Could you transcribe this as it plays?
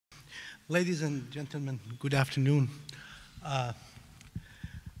Ladies and gentlemen, good afternoon.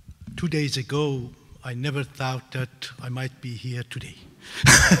 2 days ago, I never thought that I might be here today.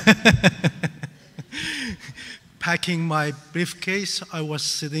 Packing my briefcase, I was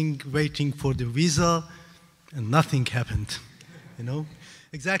sitting waiting for the visa, and nothing happened, you know?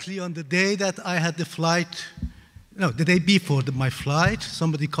 Exactly on the day that I had the flight, no, the day before my flight,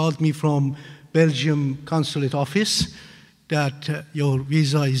 somebody called me from Belgium consulate office that your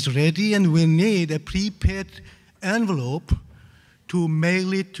visa is ready and we need a prepaid envelope to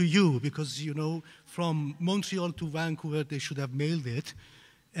mail it to you because, you know, from Montreal to Vancouver, they should have mailed it.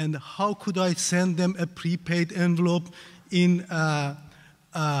 And how could I send them a prepaid envelope in a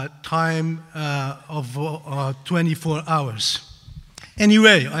time of 24 hours?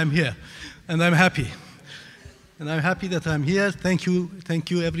 Anyway, I'm here, and I'm happy. And I'm happy that I'm here. Thank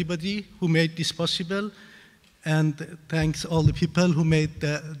you everybody who made this possible. And thanks all the people who made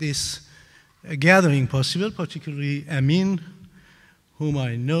this gathering possible, particularly Amin, whom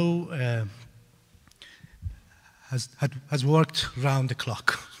I know has worked round the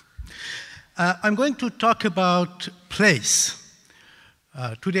clock. I'm going to talk about place.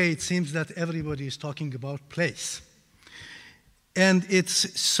 Today it seems that everybody is talking about place and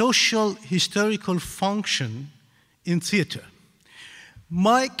its social historical function in theater.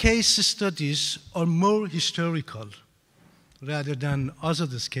 My case studies are more historical rather than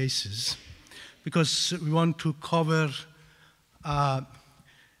others' cases because we want to cover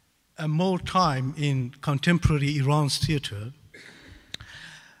more time in contemporary Iran's theater.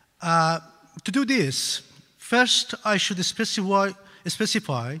 To do this, first I should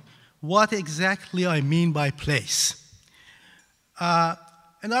specify what exactly I mean by place.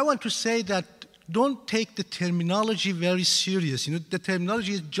 And I want to say that don't take the terminology very serious. You know, the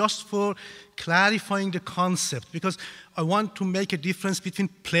terminology is just for clarifying the concept because I want to make a difference between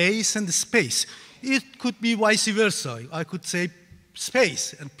place and space. It could be vice versa. I could say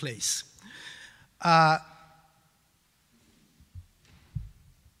space and place.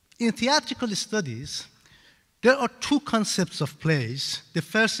 In theatrical studies, there are two concepts of place. The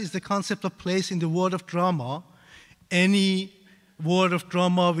first is the concept of place in the world of drama. Any word of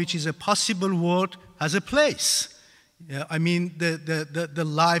drama which is a possible word has a place. I mean, the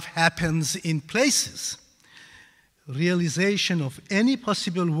life happens in places. Realization of any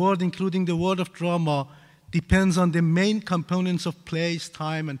possible word, including the word of drama, depends on the main components of place,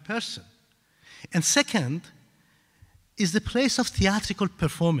 time, and person. And second is the place of theatrical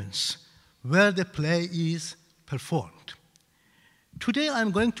performance, where the play is performed. Today I'm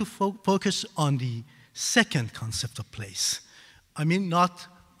going to focus on the second concept of place. I mean, not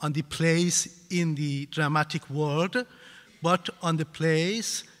on the place in the dramatic world, but on the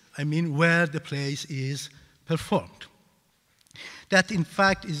place, I mean, where the place is performed. That, in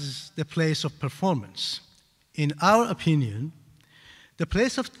fact, is the place of performance. In our opinion, the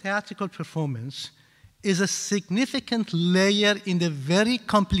place of theatrical performance is a significant layer in the very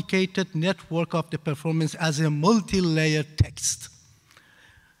complicated network of the performance as a multi-layered text.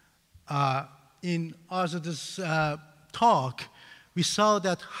 In Azad's talk, we saw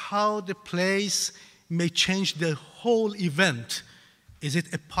that how the place may change the whole event. Is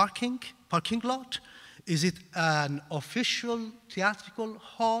it a parking lot? Is it an official theatrical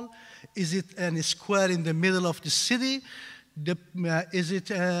hall? Is it a square in the middle of the city? Is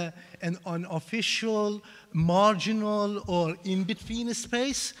it an unofficial, marginal, or in-between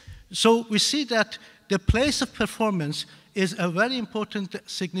space? So we see that the place of performance is a very important,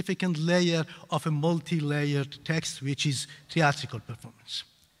 significant layer of a multi-layered text, which is theatrical performance.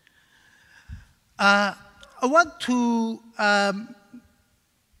 I want to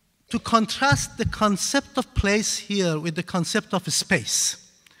contrast the concept of place here with the concept of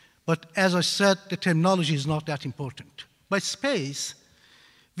space. But as I said, the terminology is not that important. By space,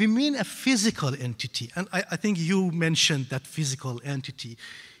 we mean a physical entity. And I think you mentioned that physical entity.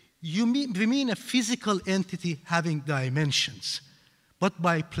 We mean a physical entity having dimensions. But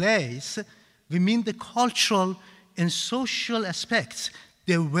by place, we mean the cultural and social aspects,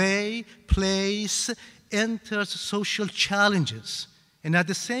 the way place enters social challenges, and at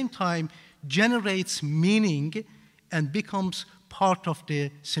the same time generates meaning and becomes part of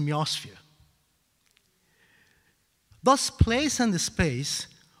the semiosphere. Thus, place and space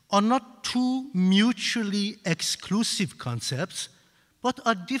are not two mutually exclusive concepts, but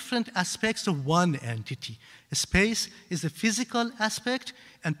are different aspects of one entity. Space is the physical aspect,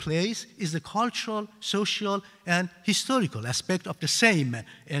 and place is the cultural, social, and historical aspect of the same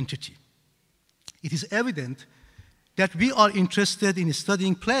entity. It is evident that we are interested in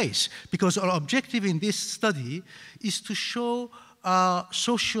studying place because our objective in this study is to show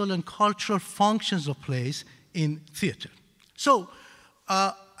social and cultural functions of place in theater. So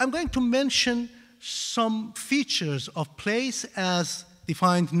I'm going to mention some features of place as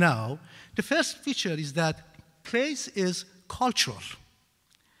defined now. The first feature is that place is cultural.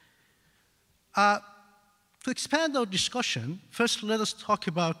 To expand our discussion, first let us talk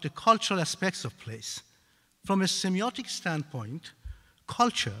about the cultural aspects of place. From a semiotic standpoint,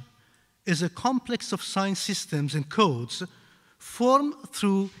 culture is a complex of sign systems and codes formed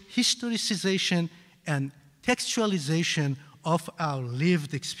through historicization and textualization of our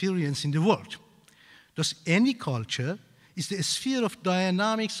lived experience in the world. Thus, any culture is the sphere of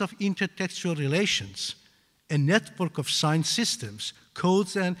dynamics of intertextual relations, a network of sign systems,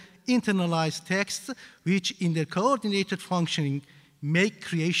 codes, and internalized texts, which in their coordinated functioning make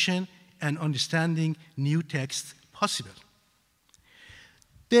creation and understanding new text possible.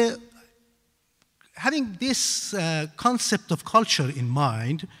 Having this concept of culture in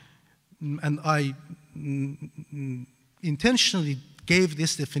mind, and I intentionally gave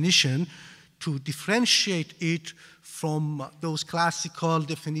this definition to differentiate it from those classical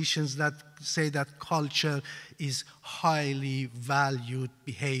definitions that say that culture is highly valued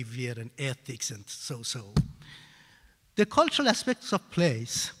behavior and ethics and so. The cultural aspects of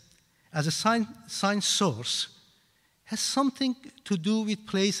place as a sign source has something to do with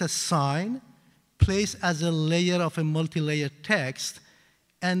place as sign, place as a layer of a multi-layered text,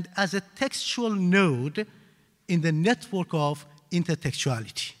 and as a textual node in the network of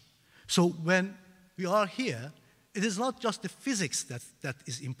intertextuality. So when we are here, it is not just the physics that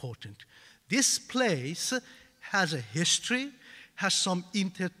is important. This place has a history, has some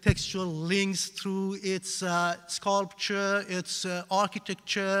intertextual links through its sculpture, its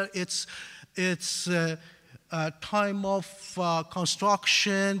architecture, its time of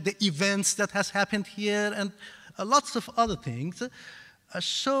construction, the events that has happened here, and lots of other things.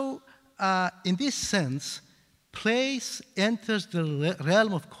 In this sense, place enters the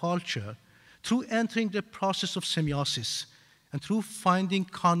realm of culture through entering the process of semiosis and through finding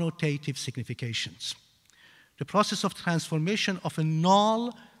connotative significations. The process of transformation of a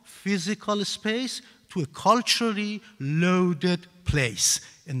null physical space to a culturally loaded place.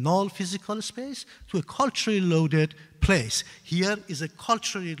 A null physical space to a culturally loaded place. Here is a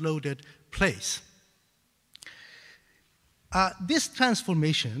culturally loaded place. This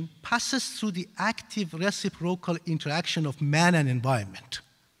transformation passes through the active reciprocal interaction of man and environment.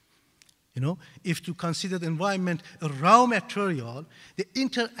 If to consider the environment a raw material, the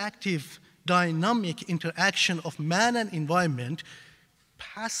interactive dynamic interaction of man and environment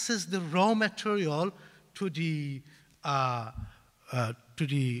passes the raw material to the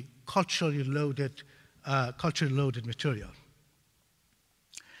culturally loaded material.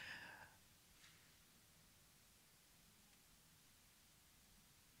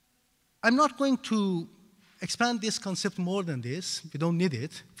 I'm not going to expand this concept more than this. We don't need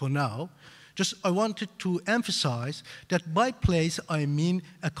it for now. Just I wanted to emphasize that by place, I mean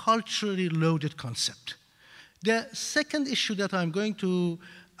a culturally loaded concept. The second issue that I'm going to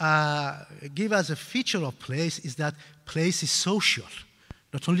give as a feature of place is that place is social.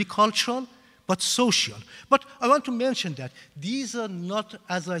 Not only cultural, but social. But I want to mention that these are not,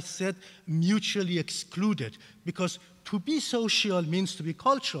 as I said, mutually excluded, because to be social means to be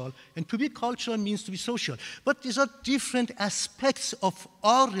cultural, and to be cultural means to be social. But these are different aspects of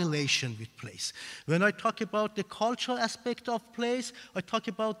our relation with place. When I talk about the cultural aspect of place, I talk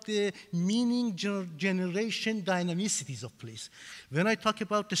about the meaning generation dynamicities of place. When I talk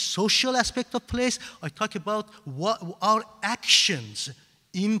about the social aspect of place, I talk about what our actions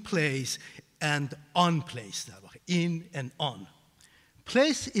in place and on place, in and on.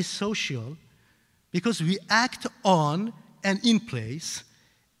 Place is social because we act on and in place,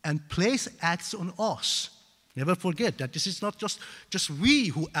 and place acts on us. Never forget that this is not just we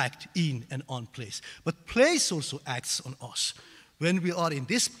who act in and on place, but place also acts on us. When we are in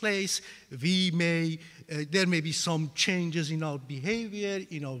this place, there may be some changes in our behavior,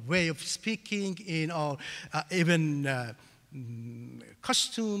 in our way of speaking, in our even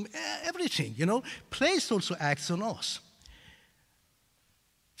costume, everything, Place also acts on us.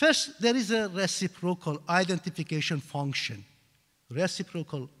 First, there is a reciprocal identification function.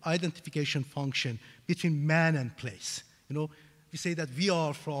 Reciprocal identification function between man and place. We say that we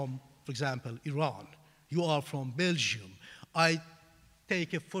are from, for example, Iran. You are from Belgium. I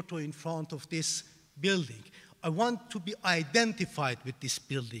take a photo in front of this building. I want to be identified with this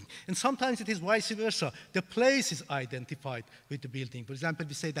building. And sometimes it is vice versa. The place is identified with the building. For example,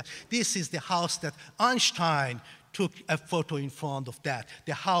 we say that this is the house that Einstein took a photo in front of that.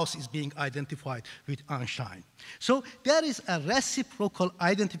 The house is being identified with Einstein. So there is a reciprocal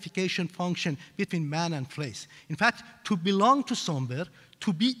identification function between man and place. In fact, to belong to somewhere,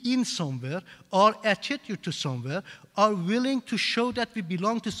 to be in somewhere, or attitude to somewhere, are willing to show that we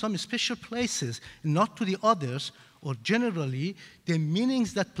belong to some special places, not to the others, or generally, the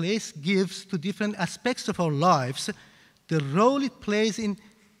meanings that place gives to different aspects of our lives, the role it plays in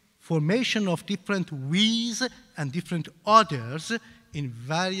formation of different we's and different others in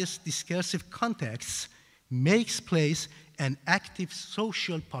various discursive contexts makes place an active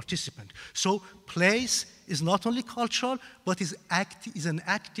social participant. So place is not only cultural, but is an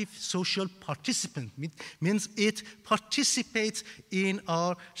active social participant. Means it participates in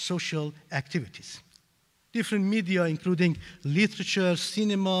our social activities. Different media, including literature,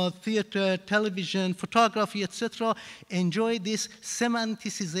 cinema, theater, television, photography, etc., enjoy this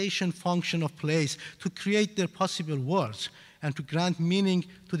semanticization function of place to create their possible worlds and to grant meaning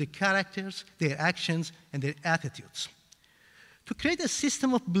to the characters, their actions, and their attitudes. To create a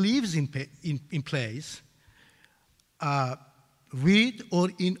system of beliefs in place with or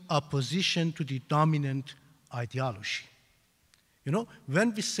in opposition to the dominant ideology. You know,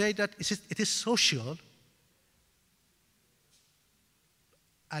 when we say that it is social,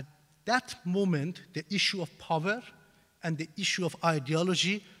 at that moment, the issue of power and the issue of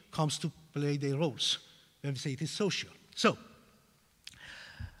ideology comes to play their roles when we say it is social. So,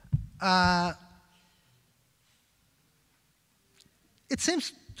 it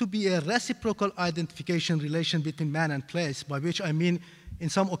seems to be a reciprocal identification relation between man and place, by which I mean in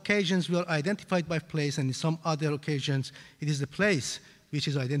some occasions we are identified by place, and in some other occasions it is the place which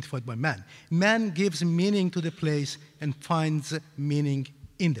is identified by man. Man gives meaning to the place and finds meaning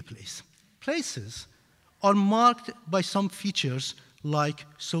in the place. Places are marked by some features like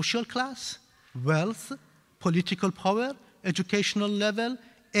social class, wealth, political power, educational level,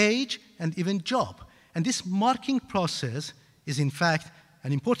 age, and even job. And this marking process is in fact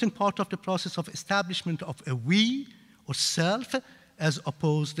an important part of the process of establishment of a we or self as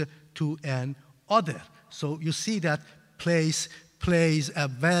opposed to an other. So you see that place plays a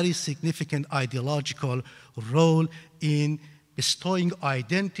very significant ideological role in bestowing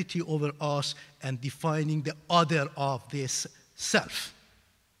identity over us and defining the other of this self.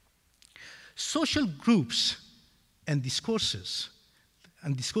 Social groups and discourses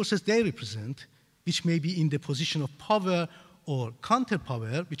they represent, which may be in the position of power or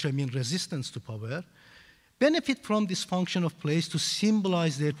counter-power, which I mean resistance to power, benefit from this function of place to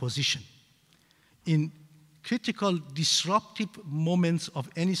symbolize their position. In critical disruptive moments of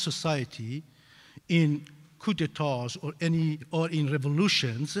any society, in coup d'etats or in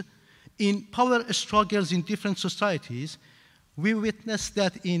revolutions, in power struggles in different societies, we witness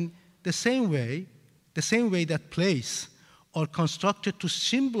that in the same way that place are constructed to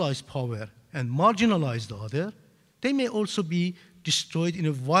symbolize power and marginalize the other, they may also be destroyed in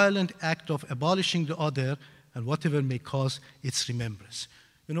a violent act of abolishing the other and whatever may cause its remembrance.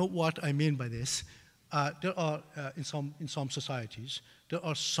 You know what I mean by this? There are, in some societies, there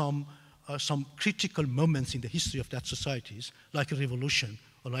are some critical moments in the history of that societies, like a revolution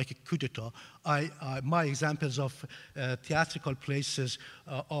or like a coup d'etat. My examples of theatrical places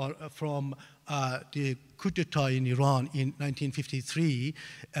are from the coup d'etat in Iran in 1953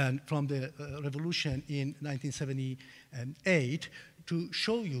 and from the revolution in 1978 to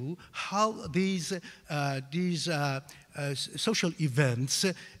show you how these social events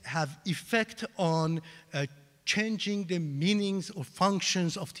have effect on changing the meanings or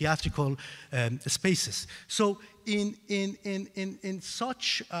functions of theatrical spaces. So in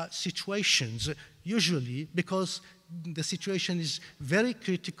such situations, usually, because the situation is very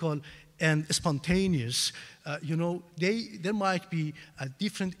critical and spontaneous, there might be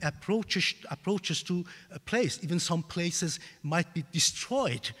different approaches to a place. Even some places might be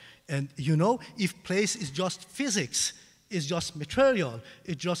destroyed. And if place is just physics, it's just material,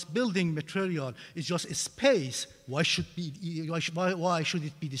 it's just building material, it's just a space, why should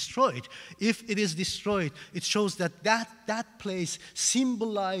it be destroyed? If it is destroyed, it shows that that place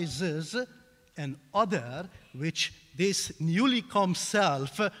symbolizes an other, which this newly come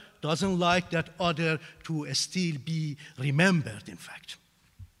self doesn't like that other to still be remembered, in fact.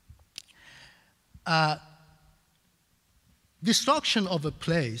 Destruction of a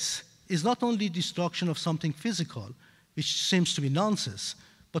place is not only destruction of something physical, which seems to be nonsense,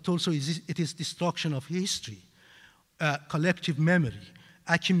 but also it is destruction of history, collective memory,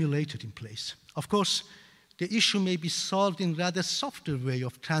 accumulated in place. Of course, the issue may be solved in rather softer way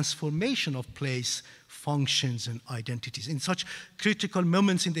of transformation of place, functions, and identities. In such critical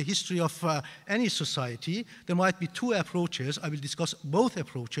moments in the history of any society, there might be two approaches. I will discuss both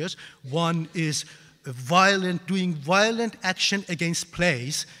approaches. One is doing violent action against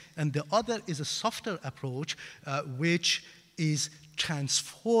place, and the other is a softer approach, which is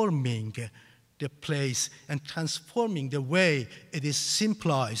transforming the place and transforming the way it is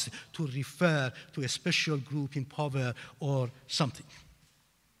simplified to refer to a special group in power or something.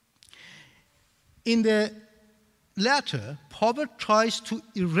 In the latter, power tries to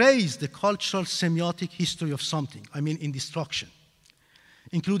erase the cultural semiotic history of something, in destruction,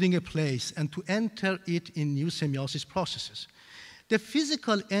 including a place, and to enter it in new semiosis processes. The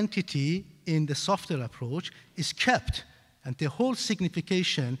physical entity in the softer approach is kept, and the whole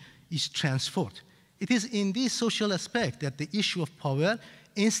signification is transferred. It is in this social aspect that the issue of power,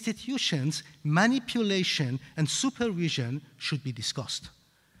 institutions, manipulation, and supervision should be discussed.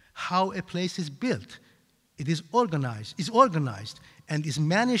 How a place is built, it is organized, and is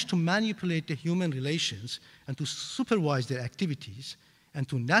managed to manipulate the human relations and to supervise their activities and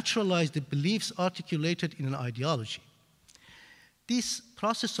to naturalize the beliefs articulated in an ideology. This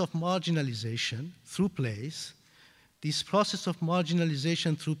process of marginalization through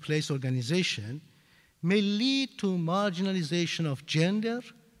place organization may lead to marginalization of gender,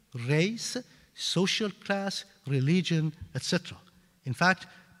 race, social class, religion, etc. In fact,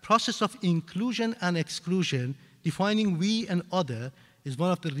 process of inclusion and exclusion, defining we and other, is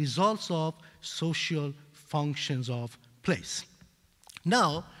one of the results of social functions of place.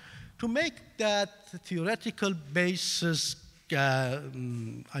 Now, to make that theoretical basis,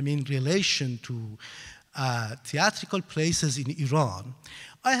 relation to theatrical places in Iran,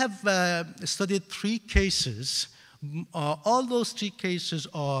 I have studied 3 cases. All those 3 cases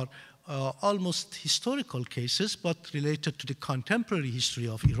are almost historical cases, but related to the contemporary history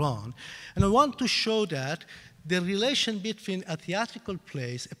of Iran. And I want to show that the relation between a theatrical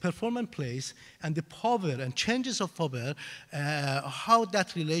place, a performance place, and the power and changes of power, how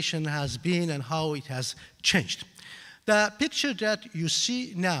that relation has been and how it has changed. The picture that you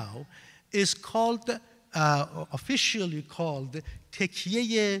see now is called, officially called,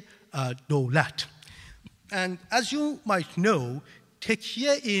 Tekiye Dowlat. And as you might know,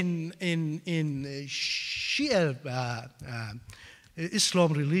 Tekiye in Shia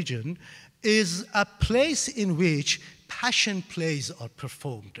Islam religion is a place in which passion plays are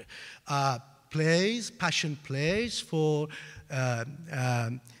performed. Passion plays for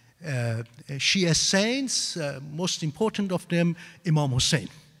Shia saints, most important of them, Imam Hussein.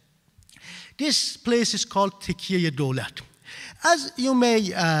 This place is called Tekiye Dowlat. As you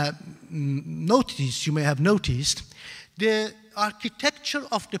may have noticed, the architecture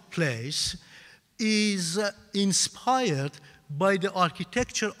of the place is inspired by the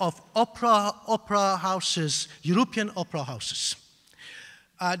architecture of opera houses, European opera houses.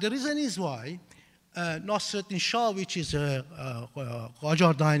 The reason is why Nasruddin Shah, which is a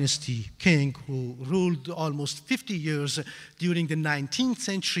Qajar dynasty king who ruled almost 50 years during the 19th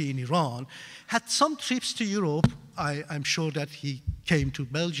century in Iran, had some trips to Europe. I'm sure that he came to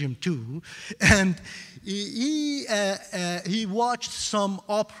Belgium too, and he watched some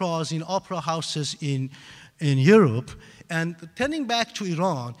operas in opera houses in Europe. And turning back to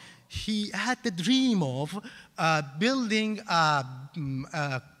Iran, he had the dream of building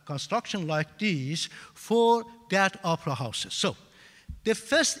a construction like this for that opera houses. So the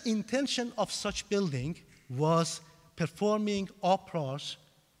first intention of such building was performing operas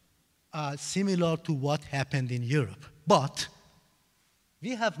similar to what happened in Europe. But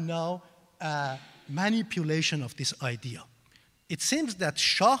we have now a manipulation of this idea. It seems that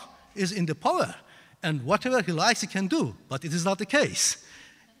Shah is in the power, and whatever he likes he can do, but it is not the case.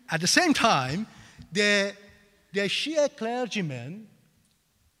 At the same time, the Shia clergymen,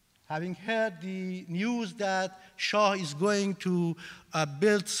 having heard the news that Shah is going to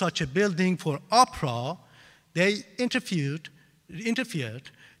build such a building for opera, they interfered.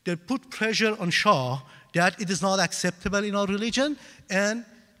 They put pressure on Shah that it is not acceptable in our religion, and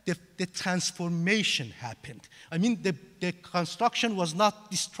the transformation happened. I mean, the construction was not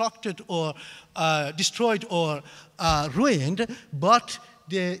destroyed or ruined, but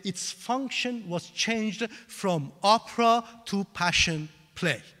its function was changed from opera to passion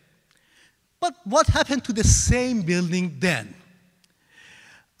play. But what happened to the same building then?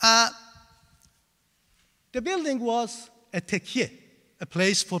 The building was a tekiye, a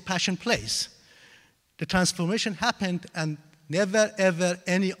place for passion plays. The transformation happened, and never ever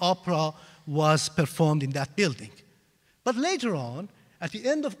any opera was performed in that building. But later on, at the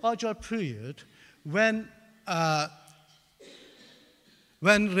end of Qajar period, when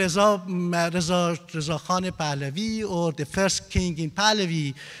when Reza Khan Pahlavi, or the first king in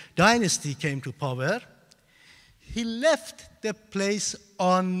Pahlavi dynasty, came to power, he left the place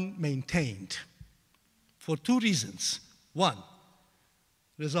unmaintained for two reasons. One,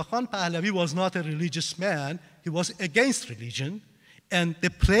 Reza Khan Pahlavi was not a religious man. He was against religion, and the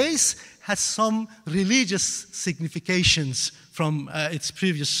place has some religious significations from its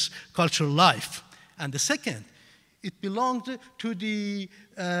previous cultural life. And the second, it belonged to the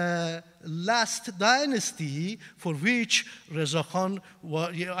last dynasty for which Reza Khan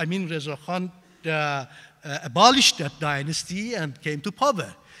abolished that dynasty and came to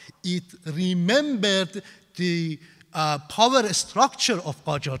power. It remembered the power structure of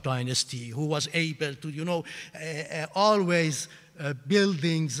Qajar dynasty, who was able to, always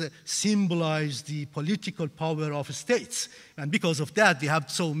buildings symbolize the political power of states. And because of that, we have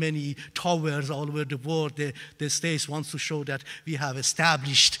so many towers all over the world. The states wants to show that we have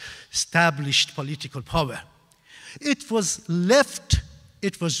established political power. It was left,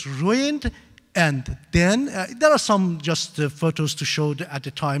 it was ruined, and then there are some just photos to show at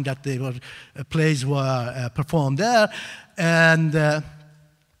the time that they were plays were performed there. And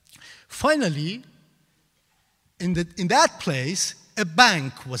finally, in that place, a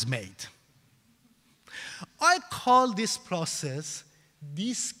bank was made. I call this process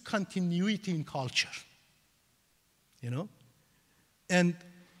discontinuity in culture, And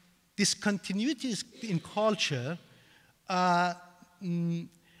discontinuity in culture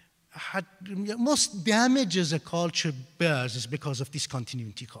most damages a culture bears is because of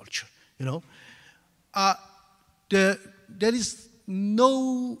discontinuity culture, There is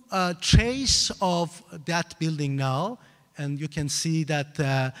no trace of that building now, and you can see that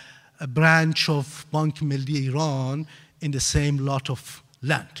a branch of Bank Milli Iran in the same lot of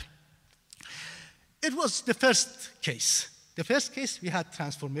land. It was the first case. The first case, we had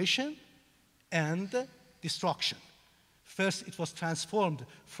transformation and destruction. First, it was transformed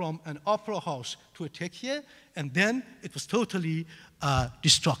from an opera house to a tekia, and then it was totally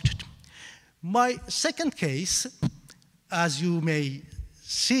destructed. My second case, as you may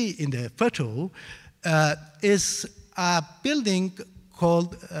see in the photo, is a building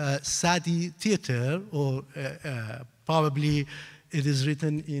called Sadi Theater, or probably it is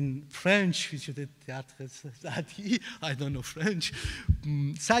written in French, which is the Théâtre Sadi, I don't know French,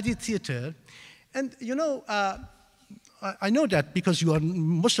 Sadi Theater. And I know that because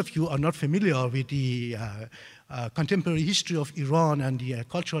most of you are not familiar with the contemporary history of Iran and the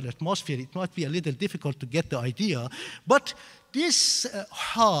cultural atmosphere. It might be a little difficult to get the idea. But this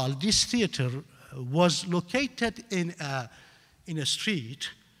hall, this theater, was located in a street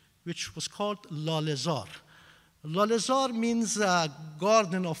which was called Lalezar. Lalezar means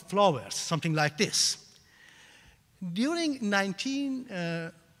garden of flowers, something like this. During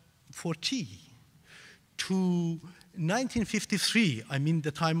 1940 to 1953, I mean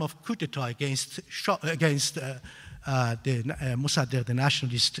the time of coup d'etat against Mossadegh, the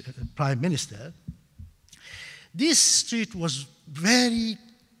nationalist prime minister, this street was very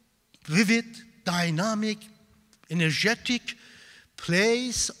vivid, dynamic, energetic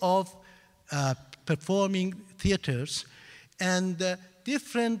place of performing theaters, and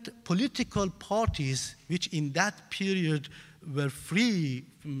different political parties, which in that period were free,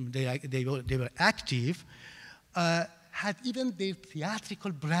 they were active, had even their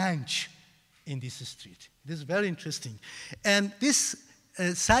theatrical branch in this street. This is very interesting. And this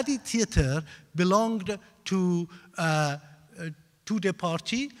Sadi Theater belonged to the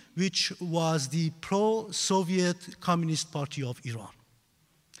party which was the pro-Soviet Communist Party of Iran.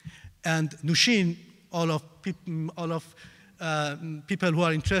 And Nushin, all of people who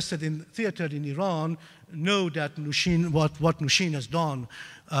are interested in theater in Iran know that Nushin, what Nushin has done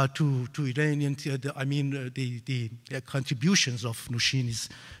to Iranian theater. I mean, the contributions of Nushin is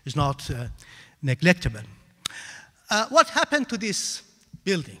not neglectable. What happened to this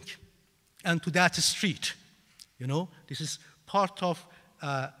building and to that street? This is part of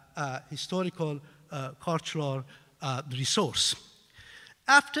historical cultural resource.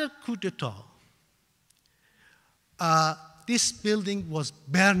 After coup d'etat, this building was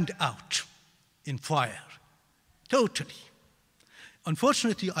burned out in fire, totally.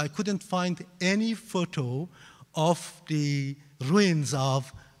 Unfortunately, I couldn't find any photo of the ruins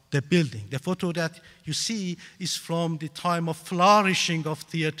of the building. The photo that you see is from the time of flourishing of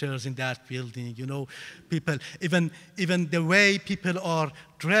theaters in that building. People, even the way people are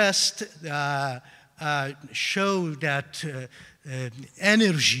dressed show that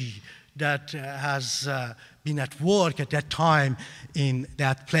energy that has been at work at that time in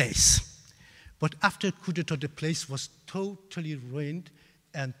that place. But after coup d'etat, the place was totally ruined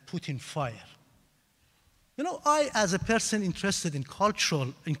and put in fire. You know, I, as a person interested in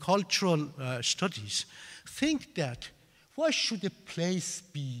cultural studies, think that why should a place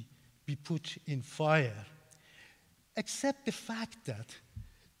be put in fire? Except the fact that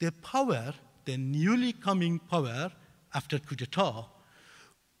the power, the newly coming power after coup d'etat,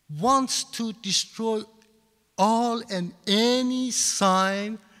 wants to destroy all and any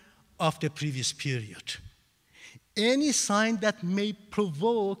sign of the previous period. Any sign that may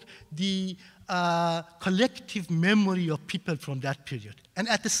provoke the collective memory of people from that period. And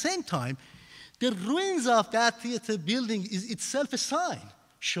at the same time, the ruins of that theater building is itself a sign,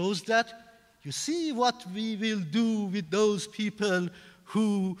 shows that you see what we will do with those people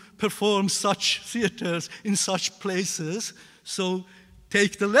who perform such theaters in such places, so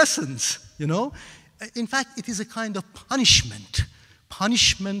take the lessons, you know? In fact, it is a kind of punishment.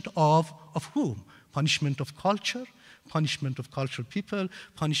 Punishment of whom? Punishment of culture, punishment of cultural people,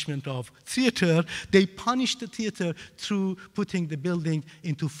 punishment of theater. They punish the theater through putting the building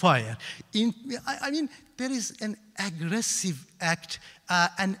into fire. I mean, there is an aggressive act,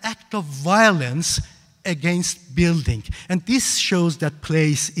 an act of violence against building. And this shows that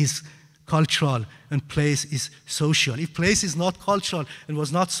place is cultural and place is social. If place is not cultural and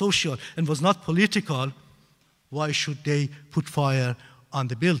was not social and was not political, why should they put fire on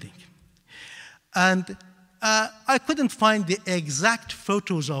the building? And I couldn't find the exact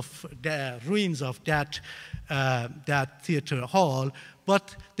photos of the ruins of that theater hall,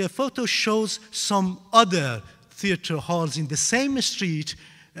 but the photo shows some other theater halls in the same street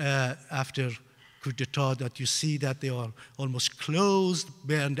after coup d'etat, that you see that they are almost closed,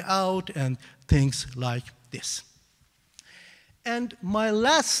 burned out, and things like this. And my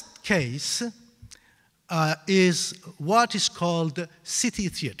last case is what is called City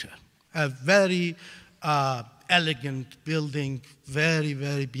Theater, a very elegant building, very,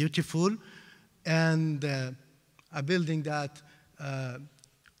 very beautiful, and a building that the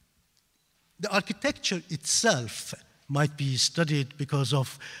architecture itself might be studied because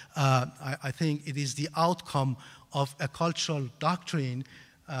of, I think it is the outcome of a cultural doctrine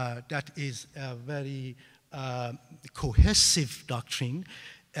that is a very cohesive doctrine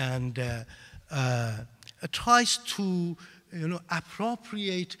and tries to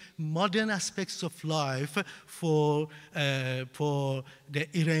appropriate modern aspects of life for the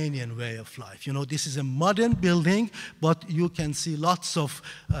Iranian way of life. You know, this is a modern building, but you can see lots of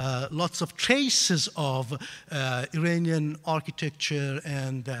traces of Iranian architecture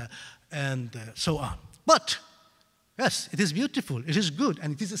and so on. But yes, it is beautiful, it is good,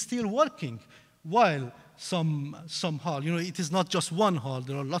 and it is still working. While some hall, it is not just one hall.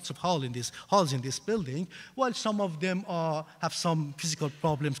 There are lots of halls in this building. While some of them have some physical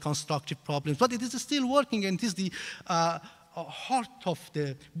problems, constructive problems, but it is still working, and it is the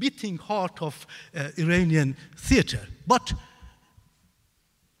beating heart of Iranian theater. But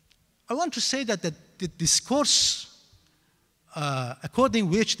I want to say that the discourse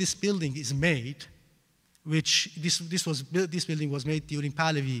according which this building is made, which this building was made during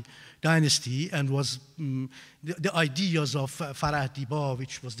Pahlavi dynasty and was the ideas of Farah Diba,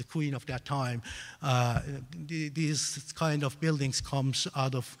 which was the queen of that time. These kind of buildings comes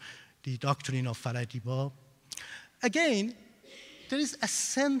out of the doctrine of Farah Diba. Again, there is a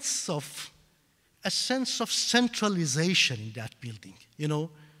sense of centralization in that building. You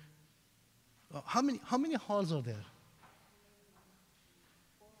know, how many halls are there?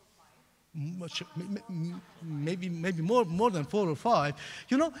 Maybe more than 4 or 5.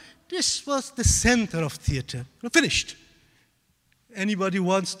 You know, this was the center of theater. Finished. Anybody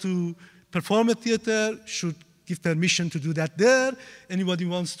wants to perform a theater should give permission to do that there. Anybody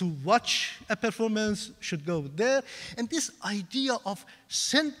wants to watch a performance should go there. And this idea of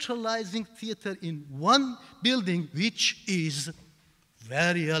centralizing theater in one building, which is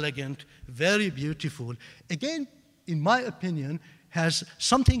very elegant, very beautiful, again, in my opinion, has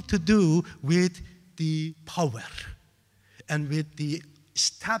something to do with the power and with the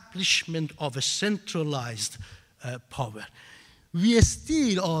establishment of a centralized power. We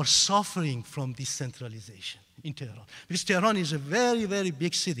still are suffering from this centralization in Tehran, because Tehran is a very, very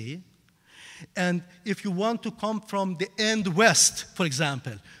big city, and if you want to come from the end west, for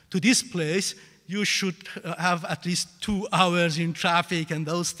example, to this place, you should have at least 2 hours in traffic and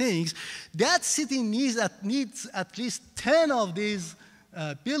those things. That city needs at least 10 of these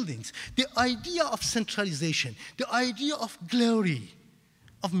buildings. The idea of centralization, the idea of glory,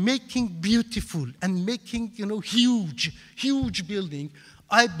 of making beautiful and making huge building,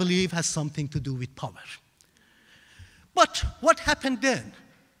 I believe has something to do with power. But what happened then?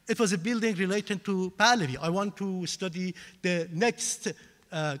 It was a building related to Pahlavi. I want to study the next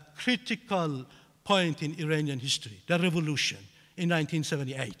critical point in Iranian history, the revolution in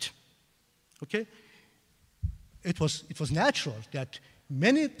 1978. Okay? It was natural that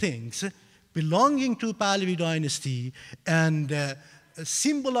many things belonging to Pahlavi dynasty and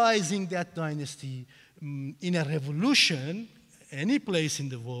symbolizing that dynasty in a revolution, any place in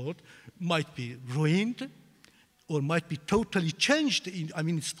the world, might be ruined or might be totally changed.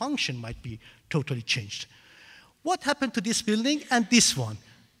 Its function might be totally changed. What happened to this building and this one?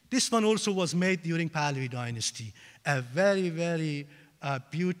 This one also was made during Pahlavi dynasty. A very, very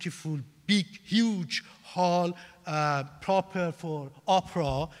beautiful, big, huge hall, proper for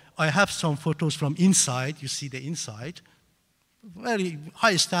opera. I have some photos from inside. You see the inside. Very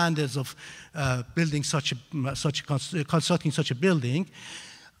high standards of building constructing such a building.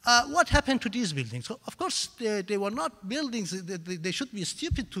 What happened to these buildings? So of course, they were not buildings. They should be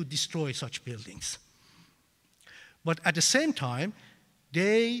stupid to destroy such buildings. But at the same time,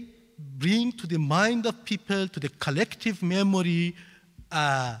 they bring to the mind of people, to the collective memory,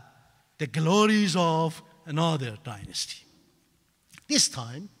 the glories of another dynasty. This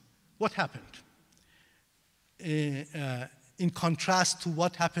time, what happened? In contrast to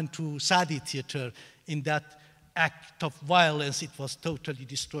what happened to Sadi Theater, in that act of violence, it was totally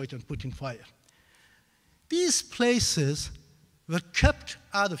destroyed and put in fire. These places were kept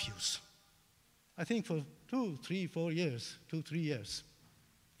out of use, I think for 2, 3, 4 years, 2, 3 years.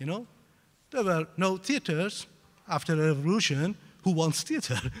 You know, there were no theaters after the revolution. Who wants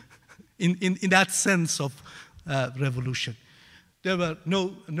theater in that sense of revolution? There were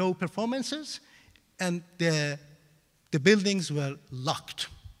no performances, and the buildings were locked.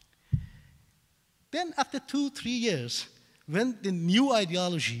 Then after 2, 3 years, when the new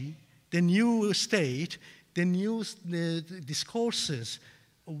ideology, the new state, the new discourses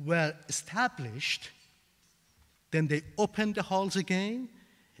were established, then they opened the halls again,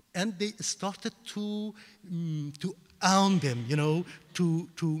 and they started to own them, you know, to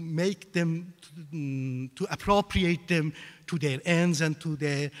make them, to appropriate them to their ends and to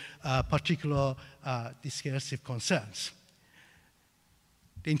their particular discursive concerns.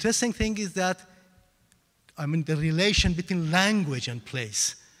 The interesting thing is that, the relation between language and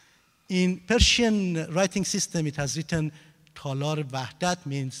place. In Persian writing system, it has written Talar Wahdat,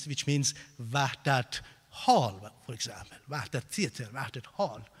 which means Wahdat Hall, for example, Wahdat Theater, Wahdat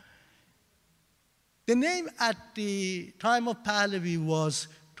Hall. The name at the time of Pahlavi was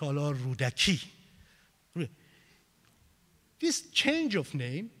Talar Rudaki. This change of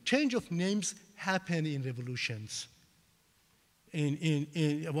names happen in revolutions.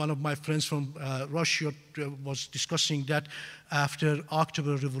 One of my friends from Russia was discussing that after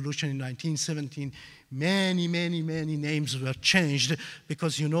October Revolution in 1917, many names were changed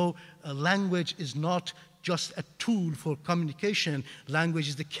because, language is not just a tool for communication. Language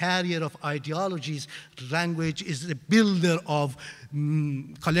is the carrier of ideologies. Language is the builder of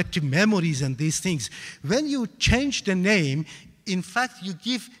collective memories and these things. When you change the name, in fact, you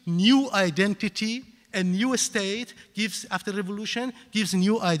give new identity. A new state gives, after revolution, gives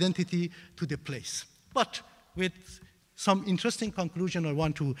new identity to the place. But with some interesting conclusion, I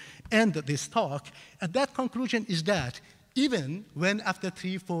want to end this talk. And that conclusion is that even when after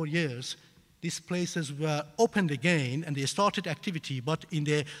 3, 4 years, these places were opened again and they started activity, but in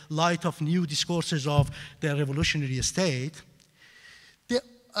the light of new discourses of the revolutionary state, the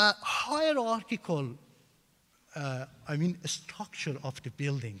hierarchical, structure of the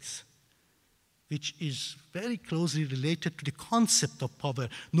buildings, which is very closely related to the concept of power,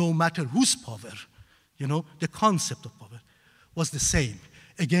 no matter whose power, the concept of power was the same.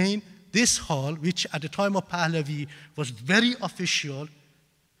 Again, this hall, which at the time of Pahlavi was very official,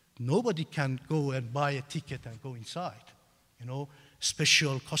 nobody can go and buy a ticket and go inside.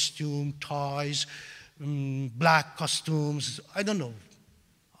 Special costume, ties, black costumes, I don't know.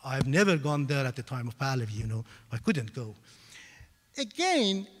 I've never gone there at the time of Pahlavi, I couldn't go.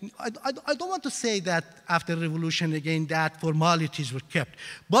 Again, I don't want to say that after the revolution, again, that formalities were kept.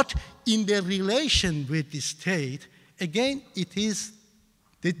 But in the relation with the state, again, it is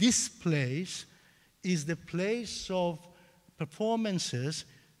this place is the place of performances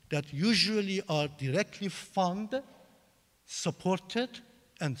that usually are directly funded, supported,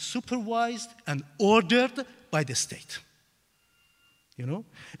 and supervised, and ordered by the state.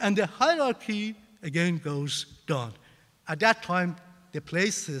 And the hierarchy, again, goes down. At that time, the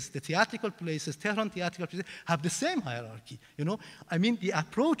places, the theatrical places, Tehran theatrical places, have the same hierarchy. The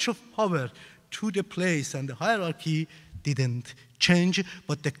approach of power to the place and the hierarchy didn't change,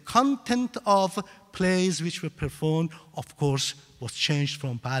 but the content of plays which were performed, of course, was changed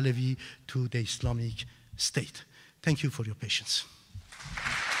from Pahlavi to the Islamic State. Thank you for your patience.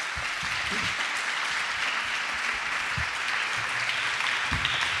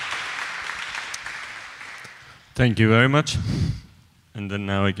 Thank you very much. And then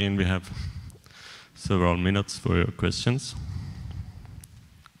now again we have several minutes for your questions.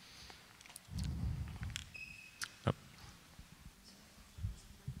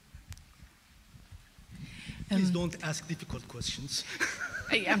 Please don't ask difficult questions.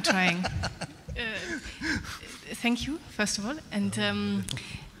 I'm trying. Thank you, first of all. And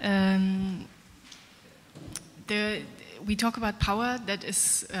we talk about power that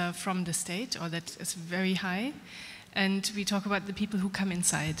is from the state, or that is very high. And we talk about the people who come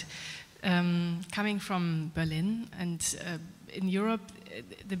inside. Coming from Berlin and in Europe,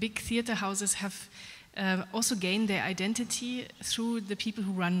 the big theater houses have also gained their identity through the people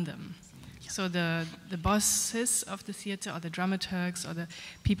who run them. So the bosses of the theater, or the dramaturgs, or the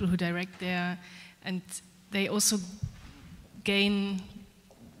people who direct there, and they also gain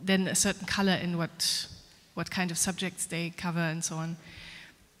then a certain color in what kind of subjects they cover and so on.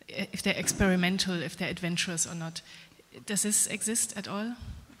 If they're experimental, if they're adventurous or not. Does this exist at all?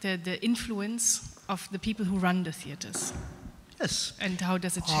 The influence of the people who run the theaters? Yes. And how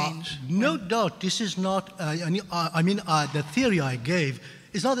does it change? No doubt, this is not, the theory I gave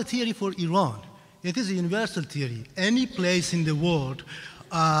is not a theory for Iran. It is a universal theory. Any place in the world,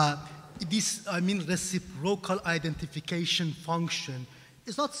 reciprocal identification function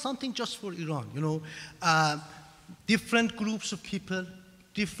is not something just for Iran. Different groups of people,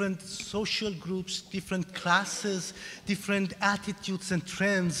 different social groups, different classes, different attitudes and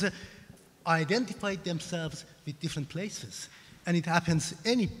trends identify themselves with different places. And it happens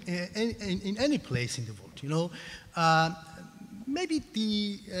in any place in the world, maybe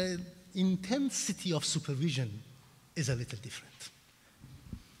the intensity of supervision is a little different.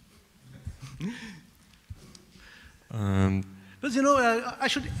 But I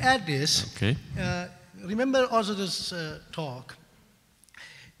should add this. Okay. Remember Azad's talk.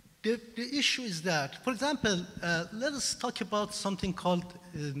 The issue is that, for example, let us talk about something called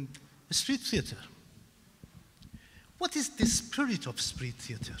street theater. What is the spirit of street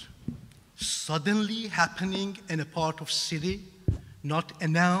theater? Suddenly happening in a part of city, not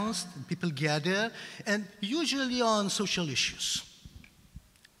announced, and people gather, and usually on social issues.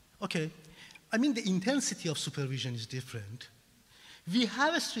 Okay, the intensity of supervision is different. We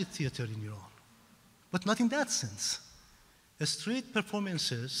have a street theater in Iran, but not in that sense. The street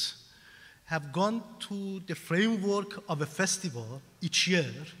performances have gone to the framework of a festival each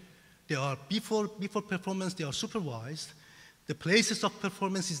year. They are, before performance, they are supervised. The places of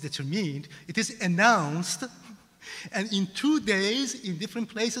performance is determined. It is announced. And in 2 days, in different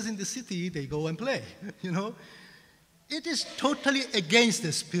places in the city, they go and play, It is totally against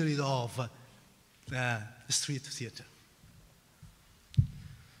the spirit of the street theater.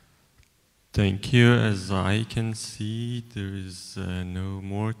 Thank you. As I can see, there is no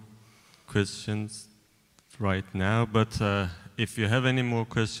more questions right now, but if you have any more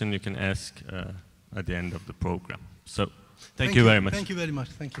questions, you can ask at the end of the program. So, thank you very much. Thank you very much.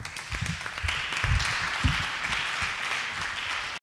 Thank you.